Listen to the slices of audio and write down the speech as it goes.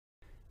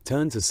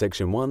Turn to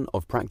Section 1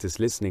 of Practice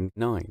Listening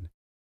 9.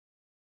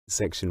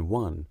 Section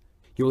 1.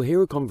 You will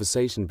hear a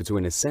conversation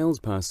between a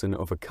salesperson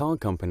of a car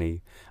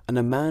company and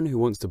a man who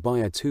wants to buy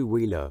a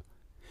two-wheeler.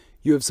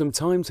 You have some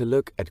time to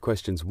look at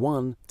questions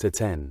 1 to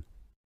 10.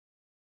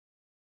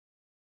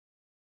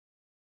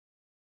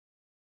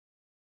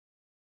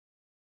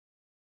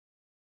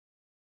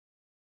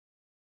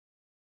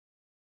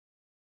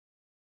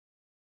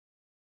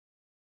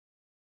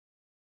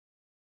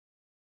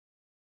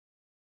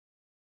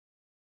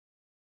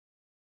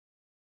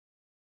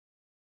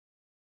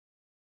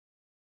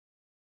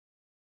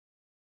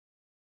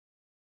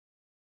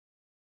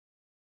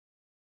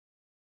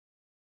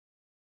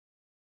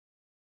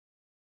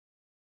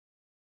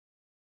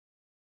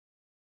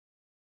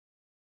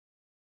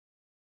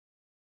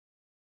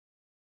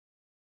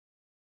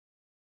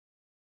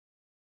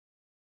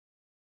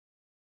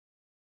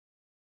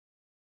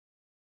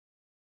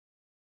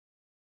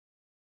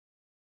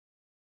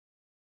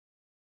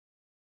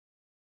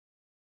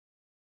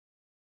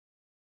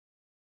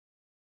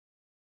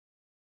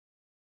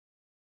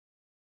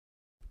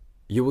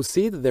 You will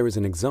see that there is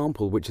an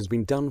example which has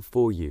been done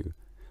for you.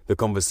 The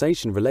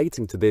conversation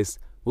relating to this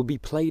will be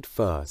played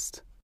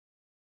first.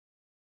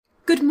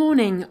 Good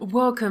morning.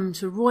 Welcome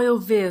to Royal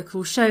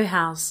Vehicle Show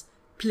House.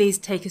 Please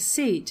take a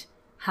seat.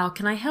 How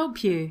can I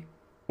help you?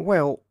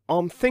 Well,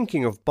 I'm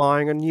thinking of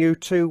buying a new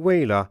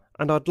two-wheeler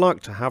and I'd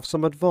like to have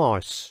some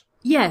advice.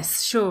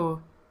 Yes,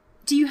 sure.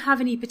 Do you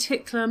have any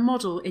particular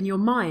model in your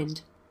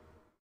mind?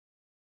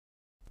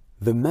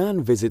 The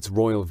man visits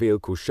Royal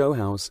Vehicle Show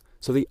House,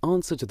 so the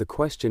answer to the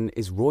question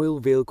is Royal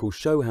Vehicle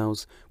Show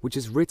House, which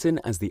is written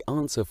as the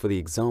answer for the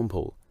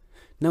example.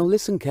 Now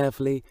listen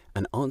carefully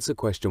and answer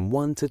question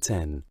 1 to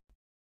 10.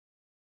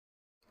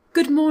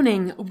 Good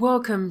morning.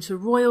 Welcome to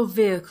Royal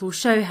Vehicle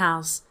Show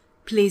House.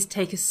 Please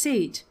take a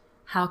seat.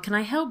 How can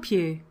I help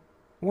you?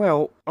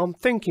 Well, I'm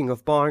thinking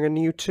of buying a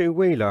new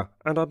two-wheeler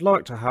and I'd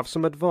like to have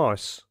some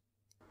advice.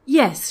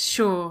 Yes,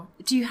 sure.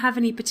 Do you have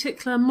any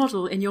particular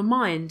model in your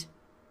mind?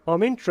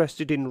 I'm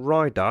interested in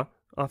Ryder.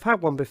 I've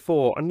had one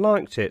before and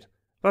liked it,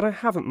 but I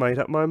haven't made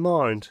up my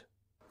mind.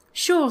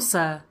 Sure,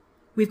 sir.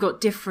 We've got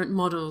different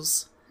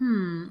models.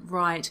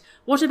 Right.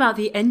 What about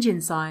the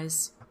engine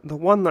size? The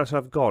one that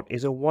I've got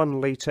is a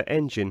 1-litre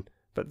engine,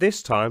 but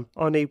this time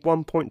I need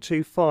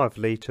 1.25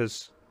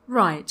 litres.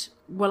 Right.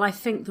 Well, I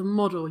think the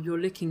model you're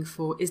looking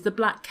for is the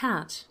Black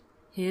Cat.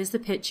 Here's the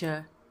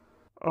picture.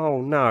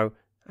 Oh no.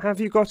 Have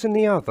you got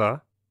any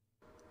other?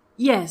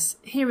 Yes,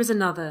 here is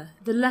another,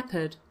 the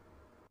Leopard.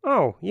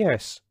 Oh,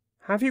 yes.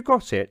 Have you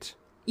got it?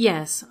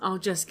 Yes, I'll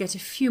just get a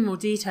few more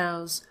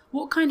details.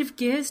 What kind of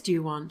gears do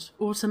you want?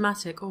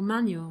 Automatic or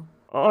manual?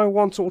 I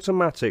want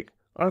automatic.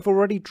 I've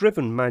already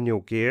driven manual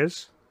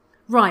gears.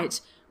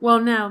 Right. Well,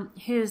 now,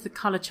 here's the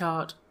colour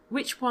chart.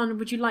 Which one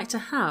would you like to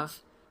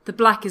have? The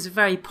black is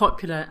very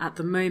popular at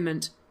the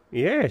moment.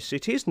 Yes,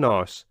 it is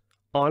nice.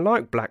 I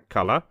like black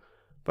colour,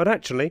 but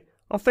actually,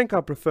 I think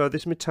I prefer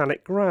this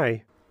metallic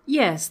grey.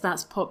 Yes,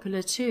 that's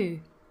popular too.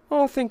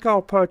 I think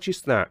I'll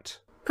purchase that.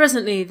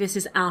 Presently, this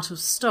is out of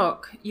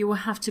stock. You will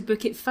have to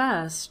book it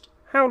first.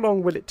 How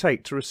long will it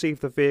take to receive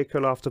the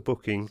vehicle after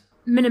booking?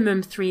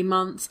 Minimum 3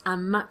 months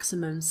and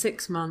maximum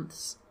 6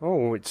 months.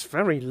 Oh, it's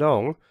very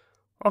long.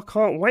 I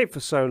can't wait for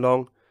so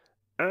long.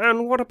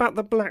 And what about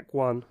the black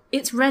one?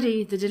 It's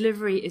ready. The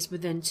delivery is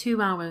within 2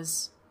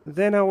 hours.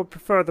 Then I would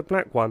prefer the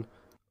black one.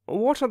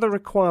 What are the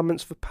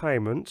requirements for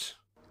payment?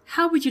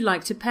 How would you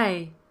like to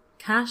pay?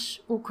 Cash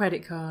or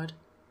credit card?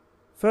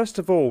 First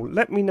of all,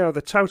 let me know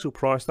the total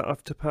price that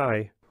I've to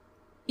pay.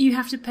 You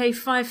have to pay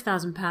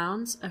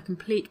 £5,000, a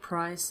complete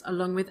price,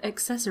 along with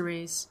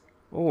accessories.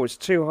 Oh, it's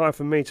too high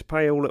for me to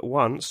pay all at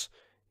once.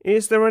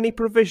 Is there any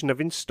provision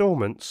of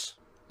instalments?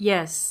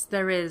 Yes,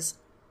 there is,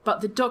 but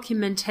the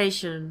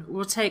documentation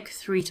will take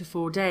 3 to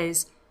 4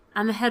 days,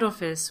 and the head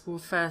office will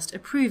first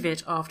approve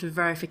it after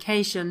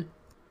verification.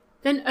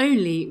 Then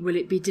only will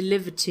it be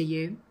delivered to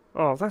you.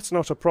 Oh, that's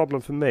not a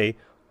problem for me.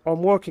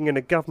 I'm working in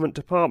a government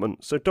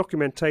department, so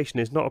documentation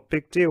is not a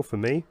big deal for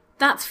me.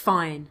 That's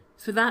fine.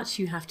 For that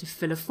you have to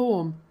fill a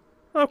form.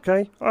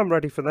 OK, I'm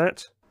ready for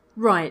that.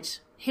 Right,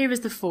 here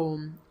is the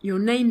form. Your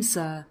name,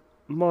 sir?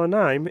 My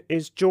name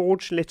is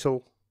George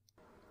Little.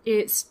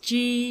 It's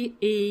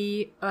Georgelitle.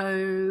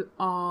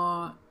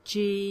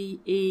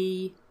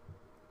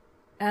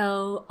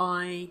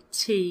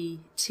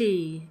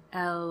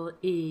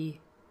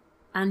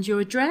 And your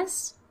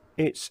address?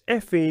 It's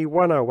FE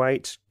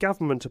 108,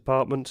 Government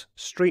Apartment,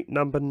 Street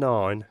number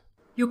 9.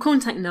 Your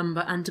contact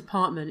number and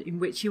department in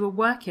which you are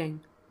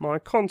working? My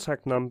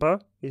contact number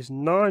is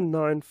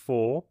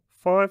 994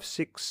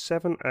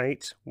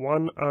 5678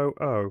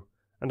 100,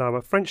 and I'm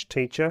a French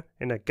teacher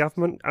in a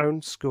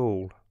government-owned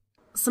school.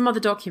 Some other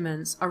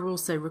documents are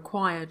also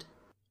required.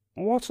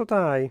 What are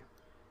they?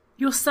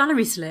 Your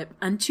salary slip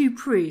and 2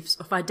 proofs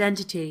of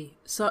identity,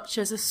 such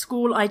as a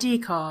school ID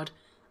card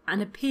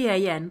and a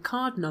PAN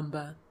card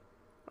number.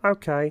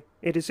 OK,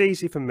 it is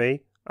easy for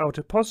me. I'll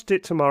deposit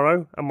it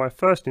tomorrow, and my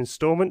first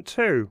instalment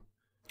too.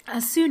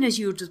 As soon as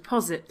you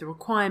deposit the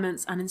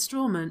requirements and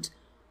instalment,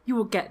 you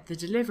will get the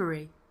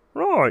delivery.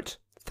 Right,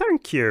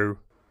 thank you.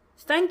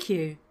 Thank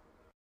you.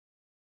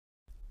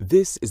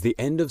 This is the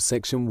end of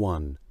section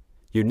 1.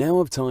 You now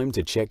have time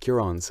to check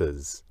your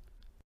answers.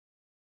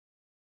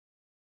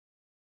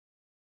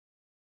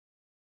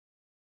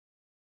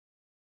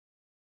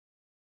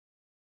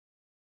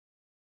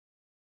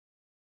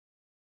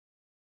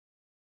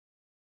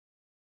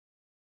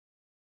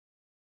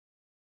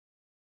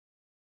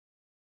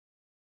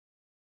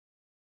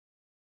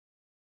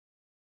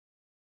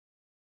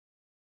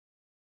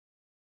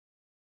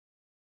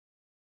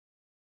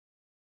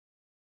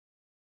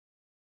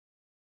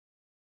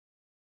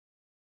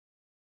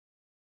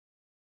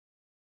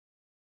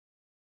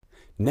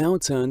 Now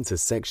turn to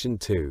section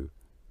 2.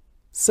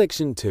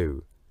 Section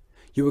 2.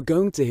 You are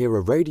going to hear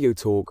a radio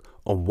talk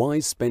on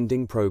wise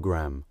spending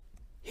program.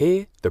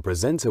 Here, the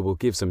presenter will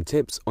give some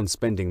tips on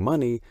spending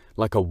money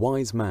like a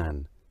wise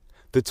man.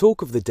 The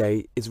talk of the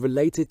day is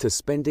related to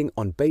spending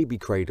on baby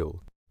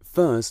cradle.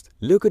 First,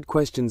 look at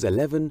questions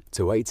 11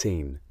 to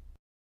 18.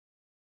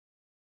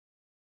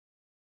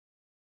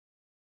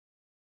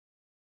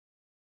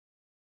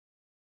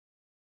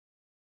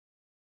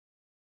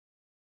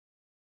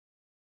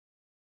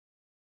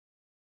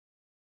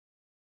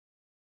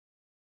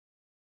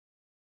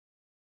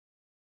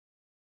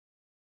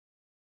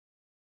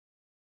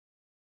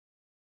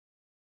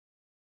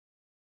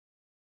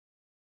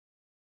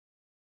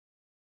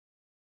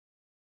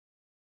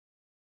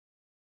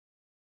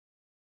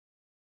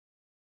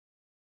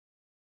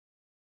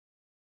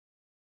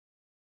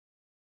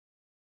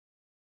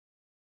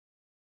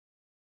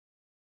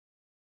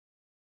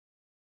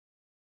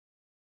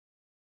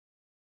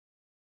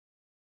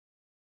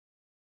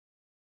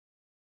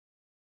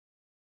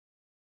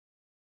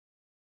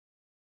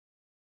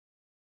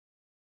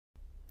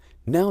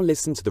 Now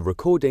listen to the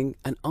recording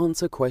and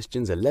answer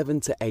questions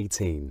 11 to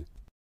 18.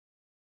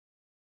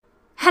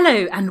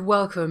 Hello and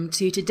welcome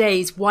to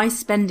today's Wise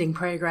Spending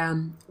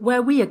programme,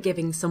 where we are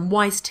giving some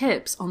wise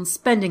tips on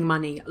spending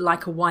money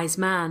like a wise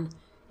man.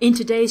 In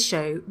today's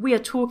show, we are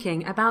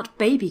talking about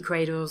baby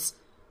cradles.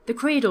 The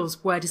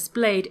cradles were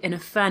displayed in a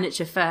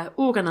furniture fair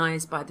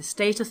organised by the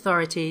state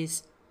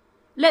authorities.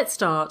 Let's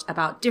start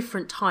about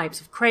different types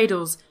of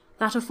cradles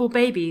that are for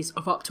babies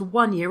of up to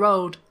 1 year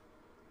old.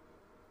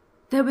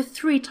 There were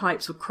 3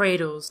 types of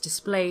cradles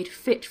displayed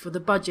fit for the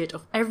budget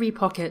of every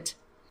pocket.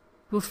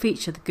 We'll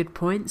feature the good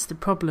points, the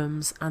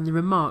problems and the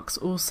remarks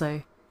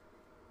also.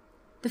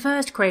 The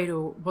first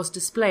cradle was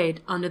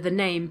displayed under the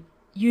name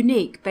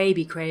Unique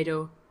Baby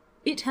Cradle.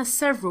 It has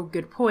several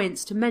good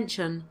points to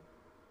mention.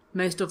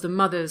 Most of the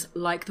mothers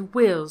like the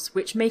wheels,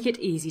 which make it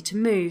easy to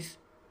move.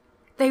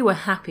 They were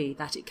happy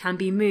that it can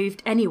be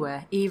moved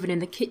anywhere, even in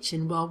the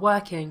kitchen while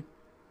working.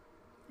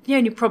 The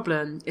only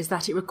problem is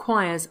that it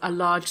requires a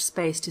large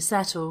space to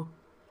settle.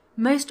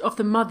 Most of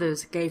the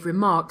mothers gave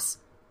remarks,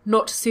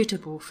 not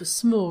suitable for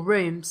small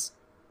rooms.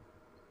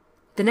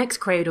 The next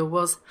cradle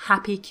was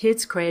Happy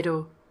Kids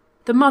Cradle.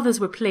 The mothers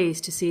were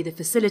pleased to see the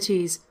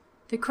facilities.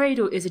 The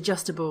cradle is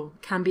adjustable,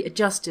 can be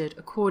adjusted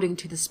according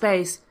to the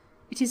space.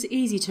 It is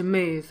easy to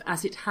move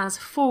as it has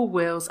 4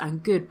 wheels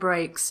and good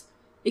brakes.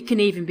 It can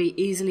even be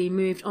easily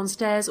moved on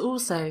stairs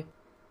also.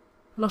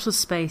 A lot of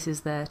space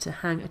is there to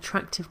hang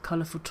attractive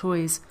colourful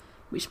toys,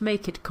 which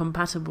make it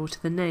compatible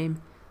to the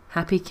name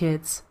Happy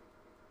Kids.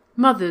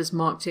 Mothers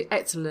marked it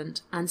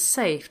excellent and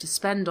safe to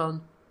spend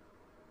on.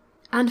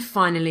 And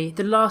finally,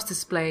 the last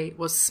display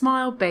was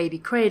Smile Baby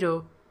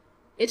Cradle.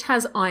 It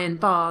has iron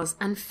bars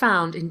and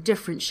found in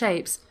different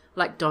shapes,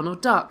 like Donald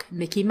Duck,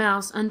 Mickey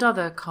Mouse and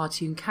other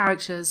cartoon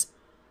characters.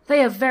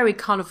 They are very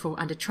colourful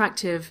and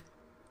attractive.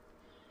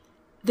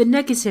 The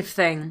negative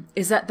thing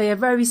is that they are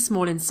very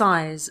small in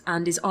size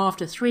and is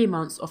after 3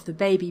 months of the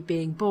baby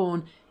being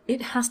born,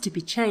 it has to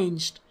be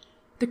changed.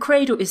 The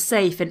cradle is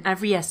safe in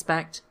every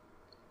aspect.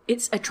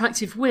 Its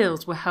attractive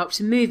wheels will help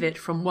to move it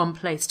from one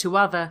place to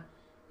other.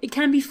 It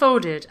can be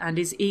folded and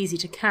is easy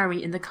to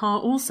carry in the car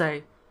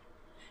also.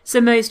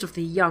 So most of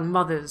the young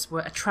mothers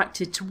were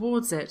attracted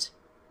towards it.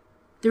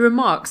 The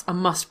remarks are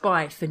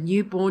must-buy for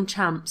newborn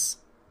champs.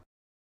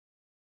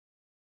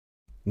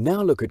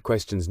 Now look at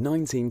questions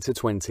 19 to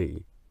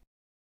 20.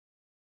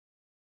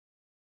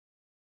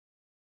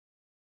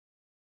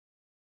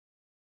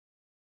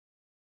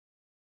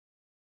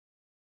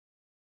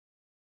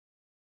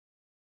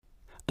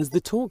 As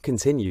the talk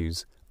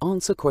continues,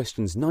 answer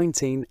questions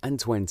 19 and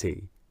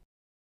 20.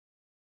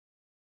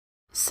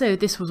 So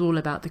this was all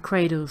about the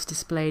cradles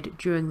displayed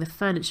during the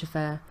furniture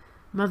fair.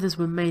 Mothers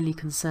were mainly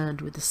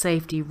concerned with the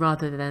safety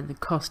rather than the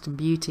cost and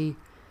beauty.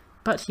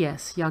 But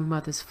yes, young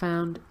mothers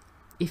found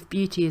if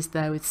beauty is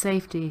there with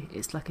safety,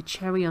 it's like a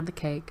cherry on the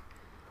cake.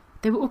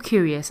 They were all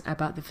curious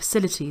about the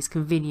facilities,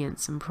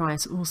 convenience and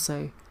price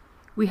also.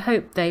 We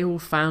hope they all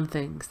found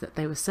things that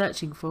they were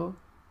searching for.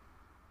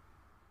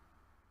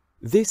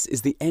 This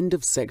is the end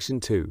of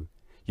section 2.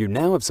 You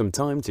now have some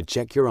time to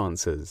check your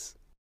answers.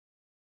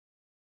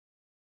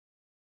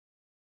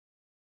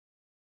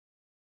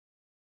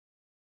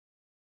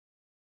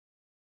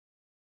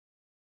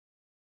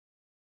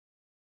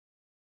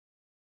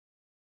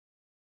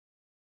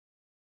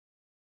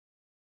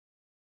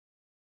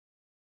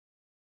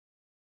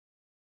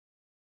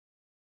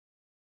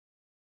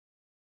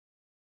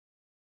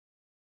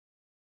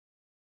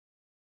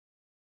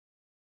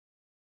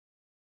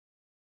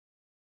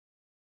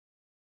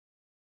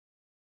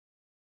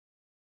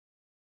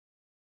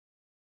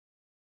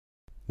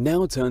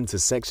 Now turn to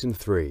Section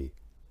 3.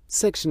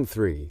 Section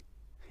 3.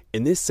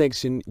 In this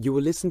section, you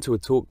will listen to a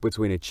talk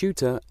between a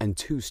tutor and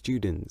two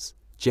students,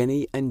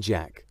 Jenny and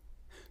Jack.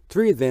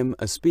 Three of them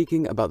are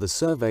speaking about the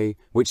survey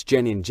which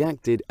Jenny and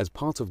Jack did as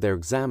part of their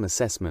exam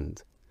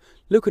assessment.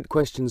 Look at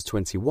questions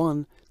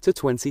 21 to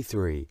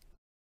 23.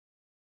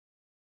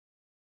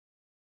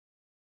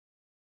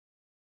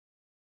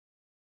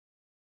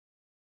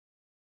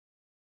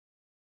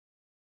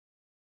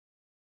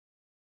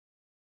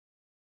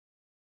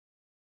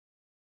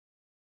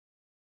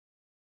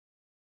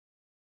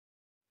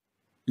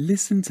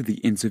 Listen to the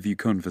interview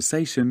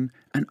conversation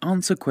and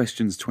answer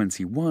questions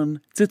 21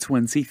 to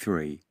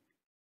 23.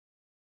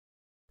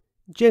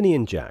 Jenny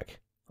and Jack,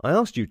 I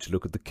asked you to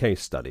look at the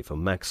case study for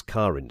Mac's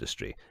car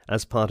industry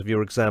as part of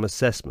your exam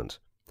assessment.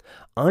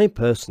 I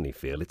personally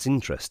feel it's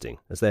interesting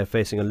as they are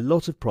facing a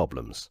lot of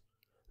problems.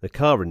 The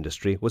car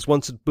industry was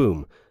once at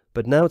boom,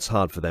 but now it's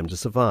hard for them to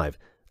survive.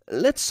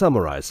 Let's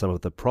summarize some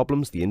of the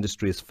problems the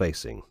industry is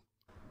facing.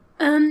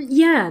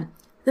 Yeah.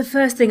 The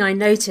first thing I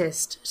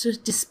noticed,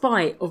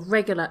 despite of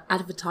regular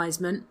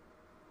advertisement,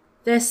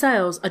 their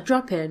sales are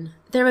dropping.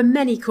 There are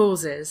many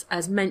causes,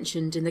 as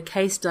mentioned in the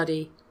case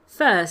study.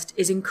 First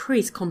is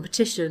increased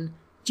competition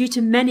due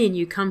to many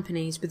new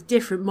companies with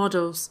different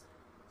models.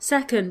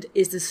 Second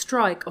is the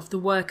strike of the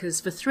workers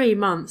for 3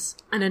 months,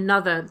 and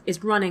another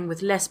is running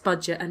with less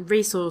budget and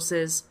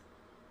resources.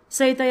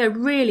 So they are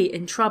really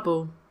in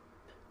trouble.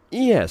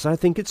 Yes, I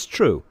think it's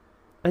true.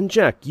 And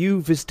Jack,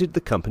 you visited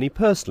the company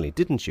personally,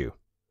 didn't you?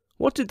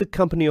 What did the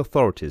company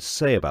authorities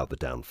say about the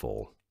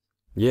downfall?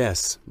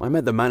 Yes, I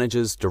met the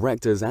managers,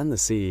 directors and the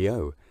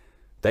CEO.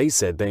 They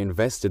said they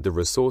invested the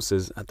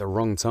resources at the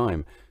wrong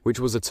time, which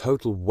was a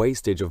total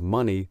wastage of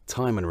money,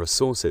 time and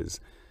resources.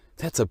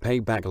 They had to pay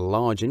back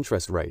large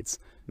interest rates.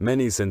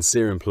 Many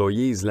sincere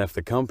employees left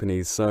the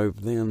company, so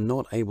they are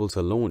not able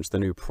to launch the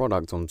new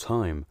product on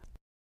time.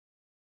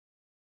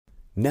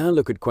 Now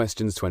look at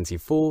questions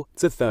 24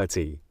 to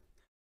 30.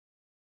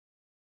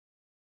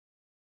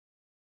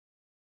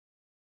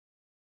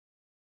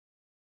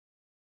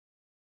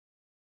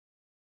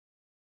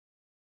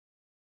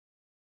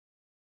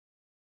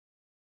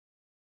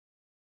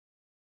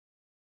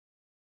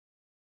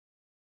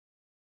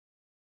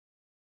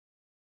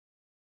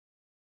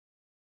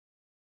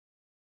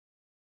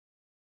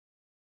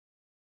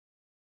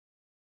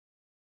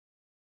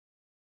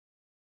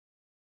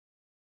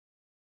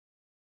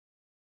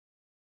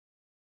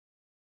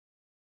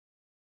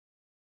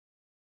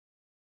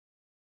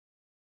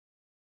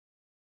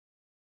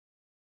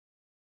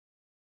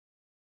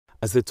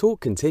 As the talk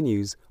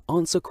continues,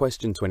 answer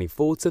question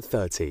 24 to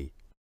 30.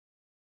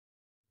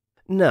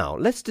 Now,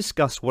 let's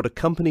discuss what a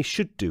company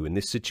should do in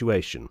this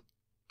situation.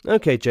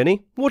 Okay,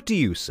 Jenny, what do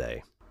you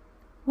say?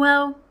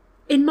 Well,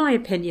 in my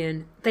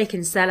opinion, they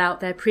can sell out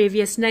their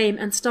previous name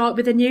and start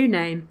with a new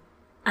name.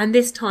 And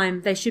this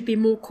time they should be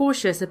more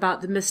cautious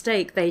about the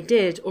mistake they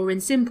did, or in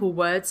simple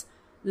words,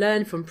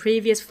 learn from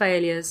previous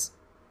failures.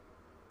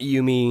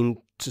 You mean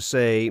to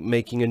say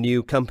making a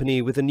new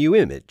company with a new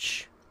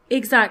image?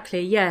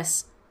 Exactly,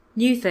 yes.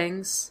 New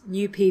things,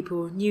 new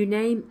people, new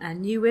name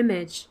and new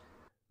image.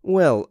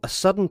 Well, a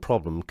sudden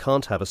problem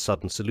can't have a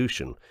sudden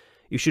solution.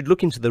 You should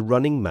look into the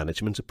running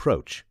management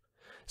approach.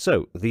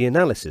 So, the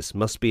analysis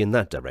must be in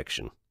that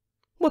direction.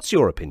 What's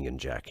your opinion,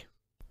 Jack?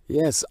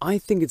 Yes, I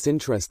think it's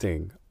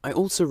interesting. I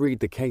also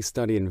read the case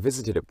study and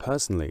visited it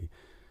personally.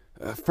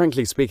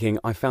 Frankly speaking,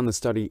 I found the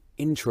study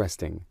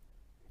interesting.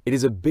 It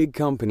is a big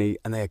company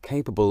and they are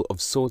capable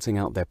of sorting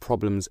out their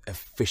problems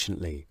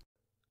efficiently.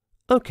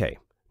 Okay,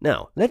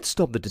 now let's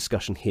stop the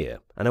discussion here,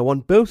 and I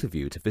want both of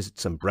you to visit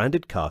some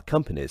branded car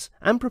companies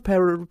and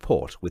prepare a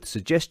report with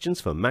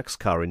suggestions for Mac's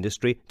car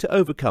industry to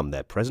overcome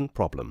their present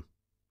problem.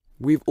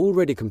 We've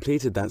already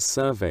completed that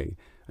survey,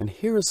 and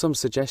here are some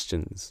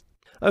suggestions.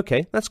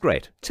 Okay, that's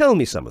great. Tell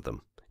me some of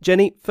them.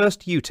 Jenny,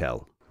 first you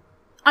tell.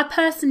 I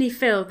personally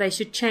feel they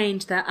should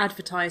change their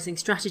advertising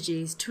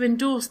strategies to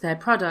endorse their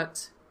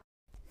product.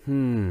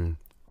 I'm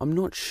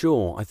not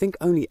sure. I think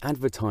only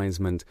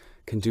advertisement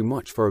can do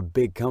much for a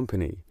big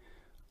company.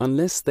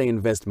 Unless they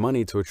invest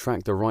money to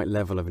attract the right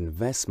level of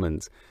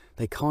investment,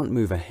 they can't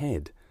move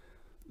ahead.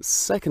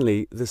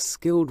 Secondly, the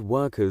skilled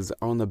workers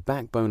are on the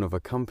backbone of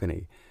a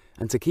company,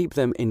 and to keep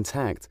them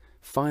intact,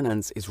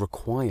 finance is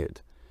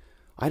required.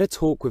 I had a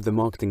talk with the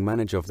marketing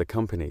manager of the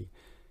company.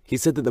 He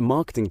said that the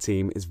marketing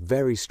team is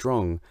very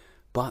strong,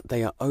 but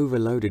they are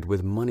overloaded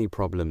with money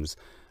problems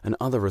and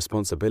other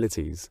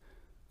responsibilities.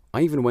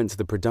 I even went to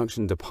the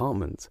production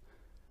department.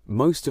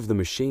 Most of the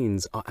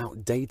machines are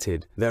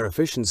outdated, their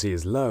efficiency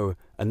is low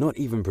and not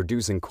even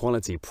producing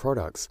quality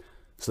products,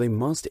 so they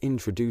must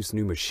introduce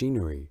new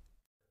machinery.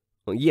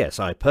 Well, yes,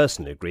 I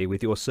personally agree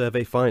with your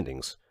survey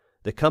findings.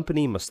 The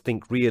company must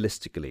think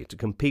realistically to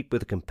compete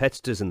with the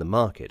competitors in the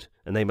market,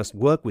 and they must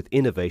work with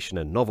innovation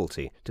and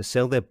novelty to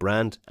sell their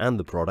brand and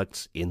the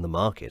products in the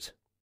market.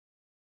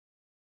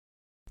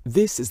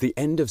 This is the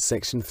end of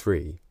section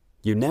 3.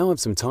 You now have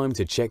some time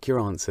to check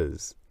your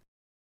answers.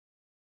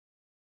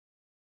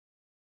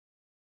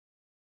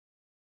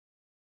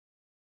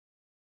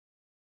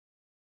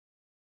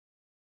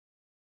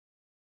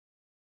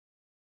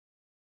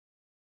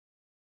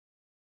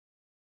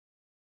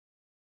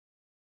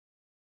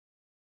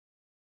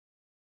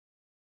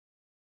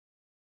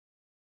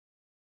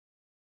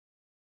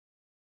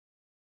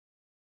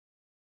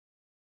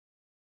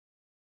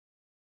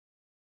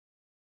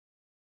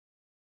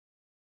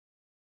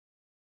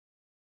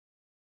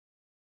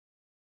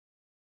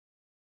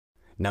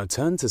 Now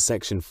turn to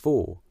Section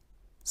 4.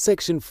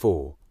 Section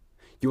 4.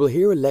 You will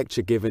hear a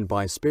lecture given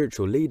by a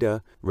spiritual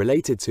leader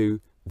related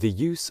to the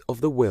use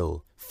of the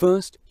will.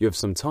 First, you have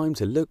some time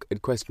to look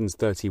at questions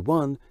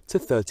 31 to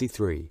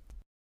 33.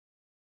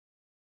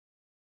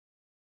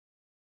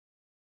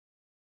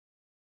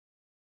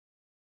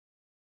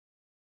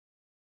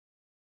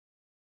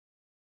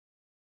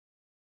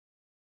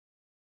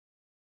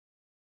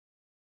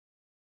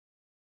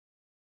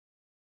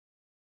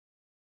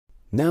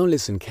 Now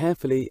listen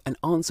carefully and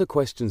answer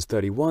questions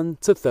 31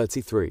 to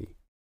 33.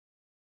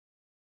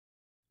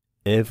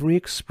 Every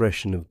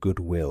expression of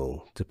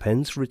goodwill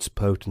depends for its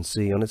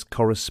potency on its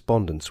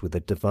correspondence with the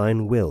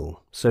divine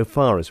will, so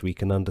far as we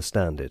can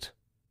understand it.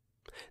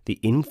 The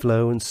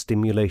inflow and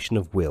stimulation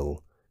of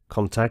will,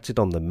 contacted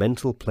on the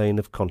mental plane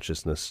of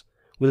consciousness,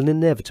 will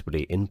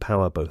inevitably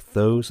empower both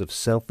those of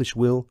selfish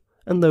will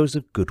and those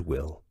of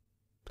goodwill.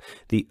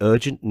 The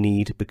urgent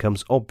need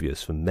becomes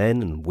obvious for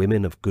men and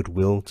women of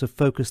goodwill to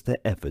focus their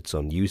efforts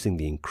on using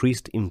the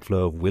increased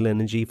inflow of will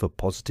energy for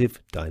positive,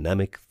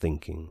 dynamic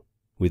thinking.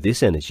 With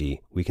this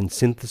energy, we can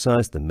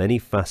synthesize the many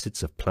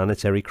facets of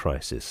planetary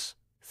crisis,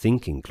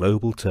 think in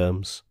global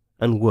terms,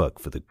 and work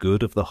for the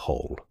good of the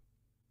whole.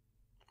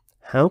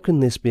 How can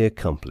this be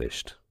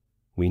accomplished?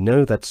 We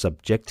know that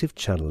subjective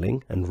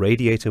channeling and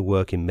radiator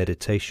work in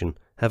meditation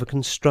have a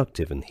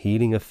constructive and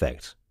healing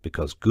effect,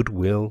 because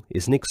goodwill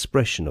is an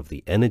expression of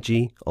the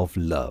energy of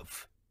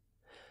love.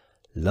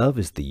 Love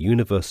is the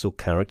universal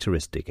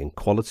characteristic and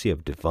quality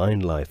of divine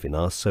life in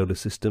our solar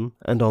system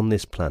and on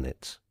this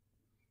planet.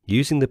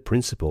 Using the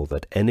principle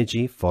that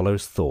energy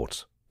follows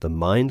thought, the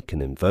mind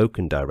can invoke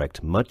and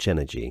direct much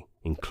energy,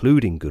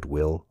 including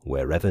goodwill,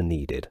 wherever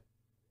needed.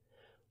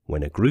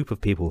 When a group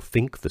of people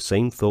think the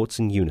same thoughts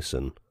in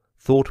unison,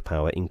 thought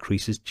power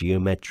increases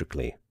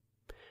geometrically.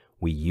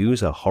 We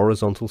use our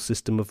horizontal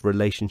system of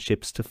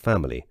relationships to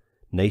family,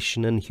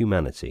 nation and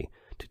humanity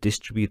to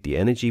distribute the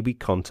energy we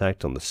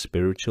contact on the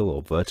spiritual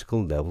or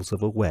vertical levels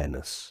of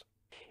awareness.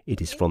 It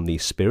is from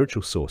these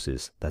spiritual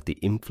sources that the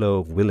inflow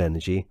of will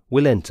energy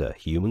will enter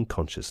human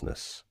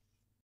consciousness.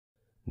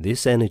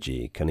 This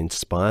energy can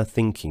inspire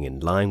thinking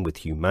in line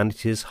with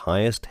humanity's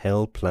highest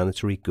held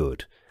planetary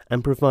good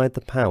and provide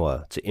the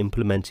power to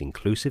implement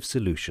inclusive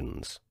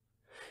solutions.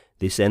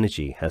 This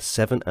energy has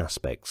 7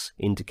 aspects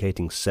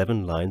indicating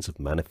 7 lines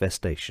of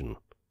manifestation.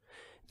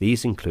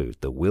 These include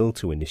the will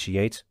to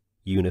initiate,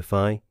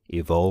 unify,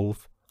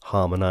 evolve,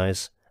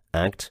 harmonize,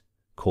 act,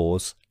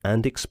 cause,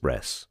 and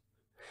express.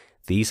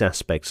 These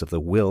aspects of the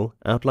will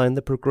outline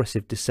the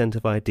progressive descent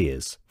of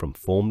ideas from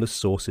formless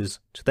sources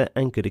to their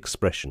anchored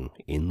expression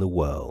in the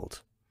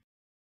world.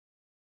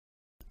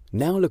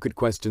 Now look at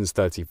questions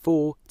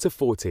 34 to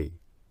 40.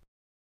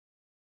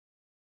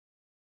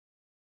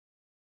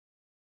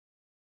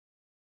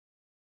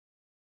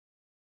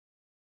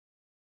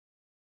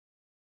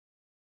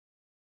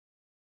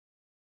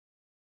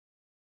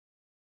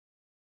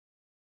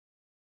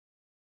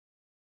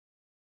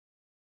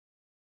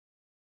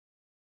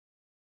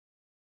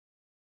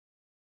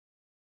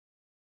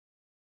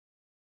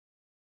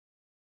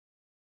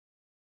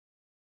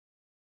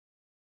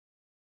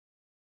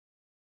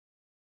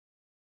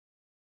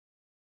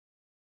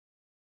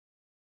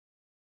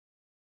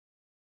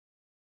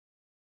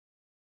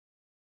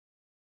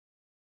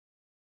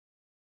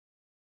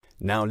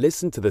 Now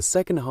listen to the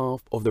second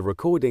half of the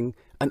recording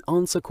and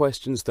answer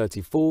questions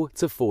 34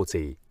 to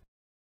 40.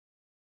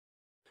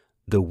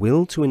 The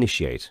will to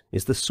initiate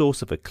is the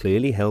source of a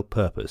clearly held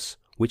purpose,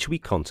 which we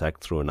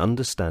contact through an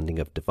understanding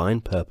of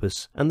divine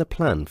purpose and the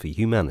plan for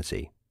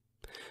humanity.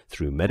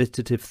 Through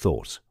meditative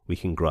thought, we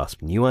can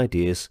grasp new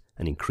ideas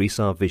and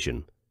increase our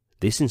vision.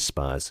 This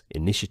inspires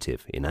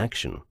initiative in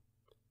action.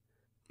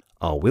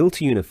 Our will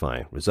to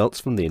unify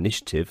results from the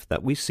initiative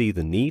that we see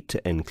the need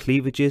to end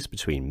cleavages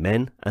between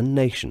men and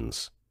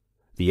nations.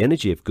 The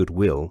energy of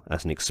goodwill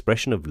as an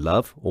expression of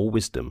love or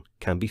wisdom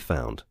can be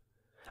found.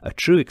 A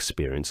true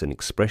experience and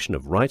expression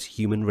of right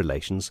human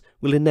relations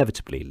will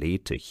inevitably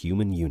lead to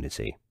human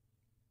unity.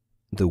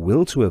 The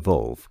will to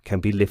evolve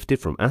can be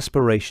lifted from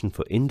aspiration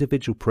for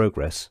individual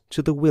progress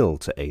to the will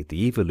to aid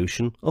the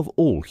evolution of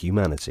all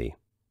humanity.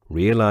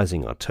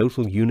 Realizing our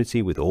total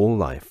unity with all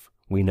life,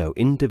 we know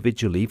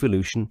individual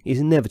evolution is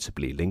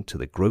inevitably linked to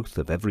the growth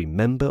of every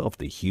member of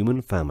the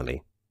human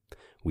family.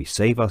 We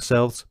save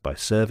ourselves by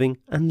serving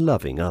and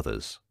loving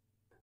others.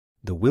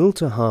 The will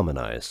to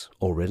harmonize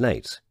or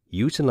relate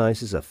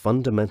utilizes a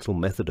fundamental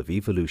method of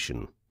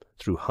evolution.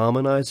 Through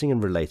harmonizing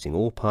and relating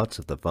all parts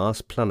of the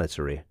vast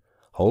planetary,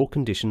 whole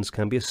conditions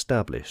can be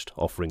established,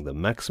 offering the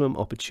maximum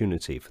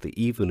opportunity for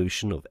the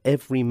evolution of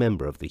every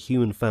member of the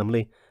human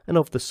family and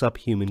of the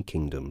subhuman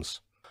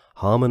kingdoms.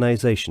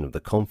 Harmonization of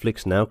the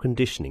conflicts now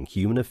conditioning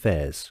human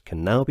affairs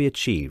can now be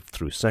achieved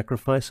through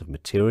sacrifice of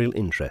material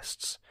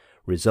interests,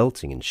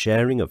 resulting in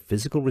sharing of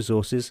physical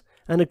resources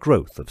and a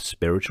growth of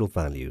spiritual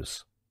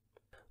values.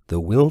 The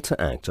will to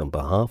act on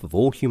behalf of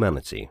all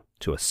humanity,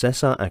 to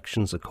assess our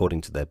actions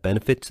according to their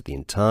benefit to the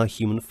entire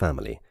human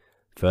family,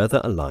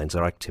 further aligns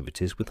our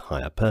activities with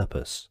higher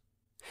purpose.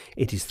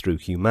 It is through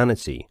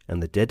humanity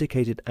and the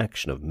dedicated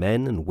action of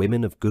men and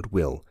women of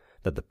goodwill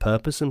that the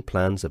purpose and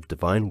plans of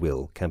divine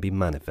will can be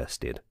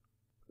manifested.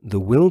 The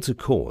will to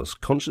cause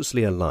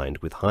consciously aligned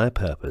with higher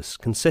purpose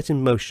can set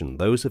in motion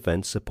those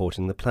events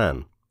supporting the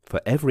plan,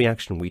 for every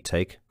action we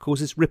take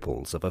causes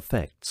ripples of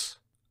effects.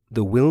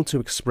 The will to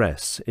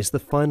express is the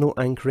final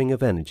anchoring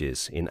of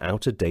energies in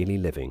outer daily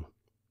living.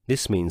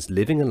 This means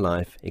living a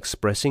life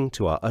expressing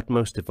to our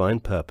utmost divine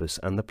purpose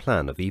and the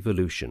plan of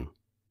evolution.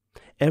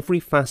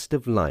 Every facet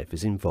of life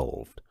is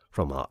involved,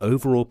 from our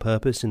overall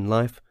purpose in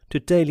life to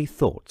daily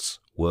thoughts,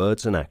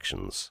 words and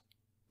actions.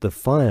 The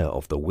fire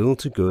of the will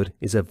to good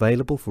is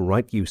available for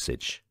right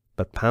usage,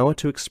 but power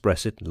to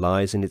express it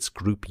lies in its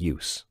group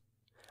use.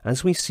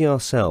 As we see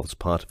ourselves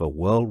part of a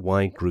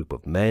worldwide group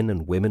of men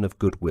and women of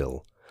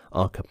goodwill,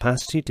 our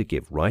capacity to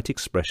give right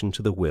expression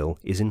to the will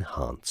is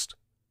enhanced.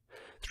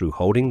 Through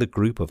holding the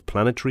group of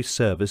planetary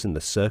servers in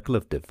the circle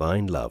of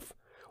divine love,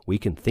 we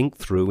can think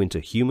through into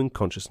human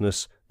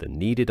consciousness the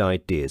needed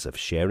ideas of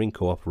sharing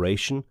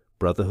cooperation,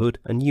 brotherhood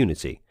and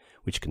unity,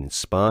 which can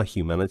inspire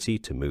humanity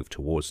to move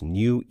towards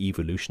new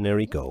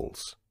evolutionary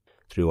goals.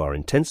 Through our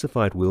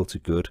intensified will to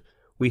good,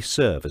 we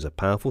serve as a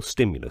powerful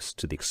stimulus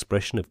to the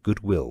expression of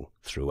goodwill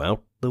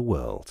throughout the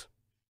world.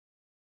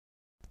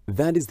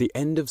 That is the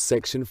end of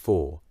section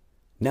 4.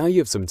 Now you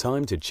have some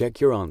time to check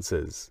your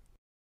answers.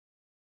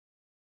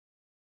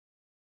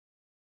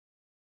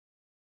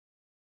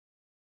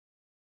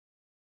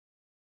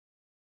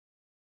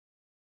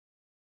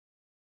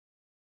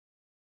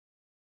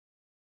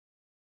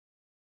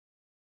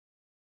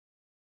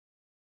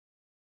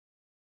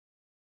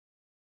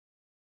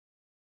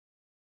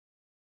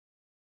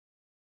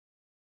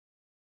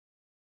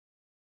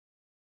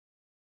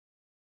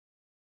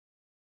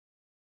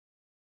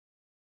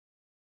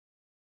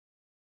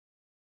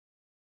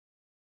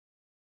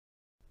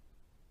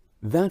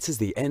 That is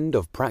the end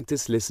of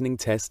practice listening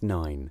test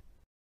 9.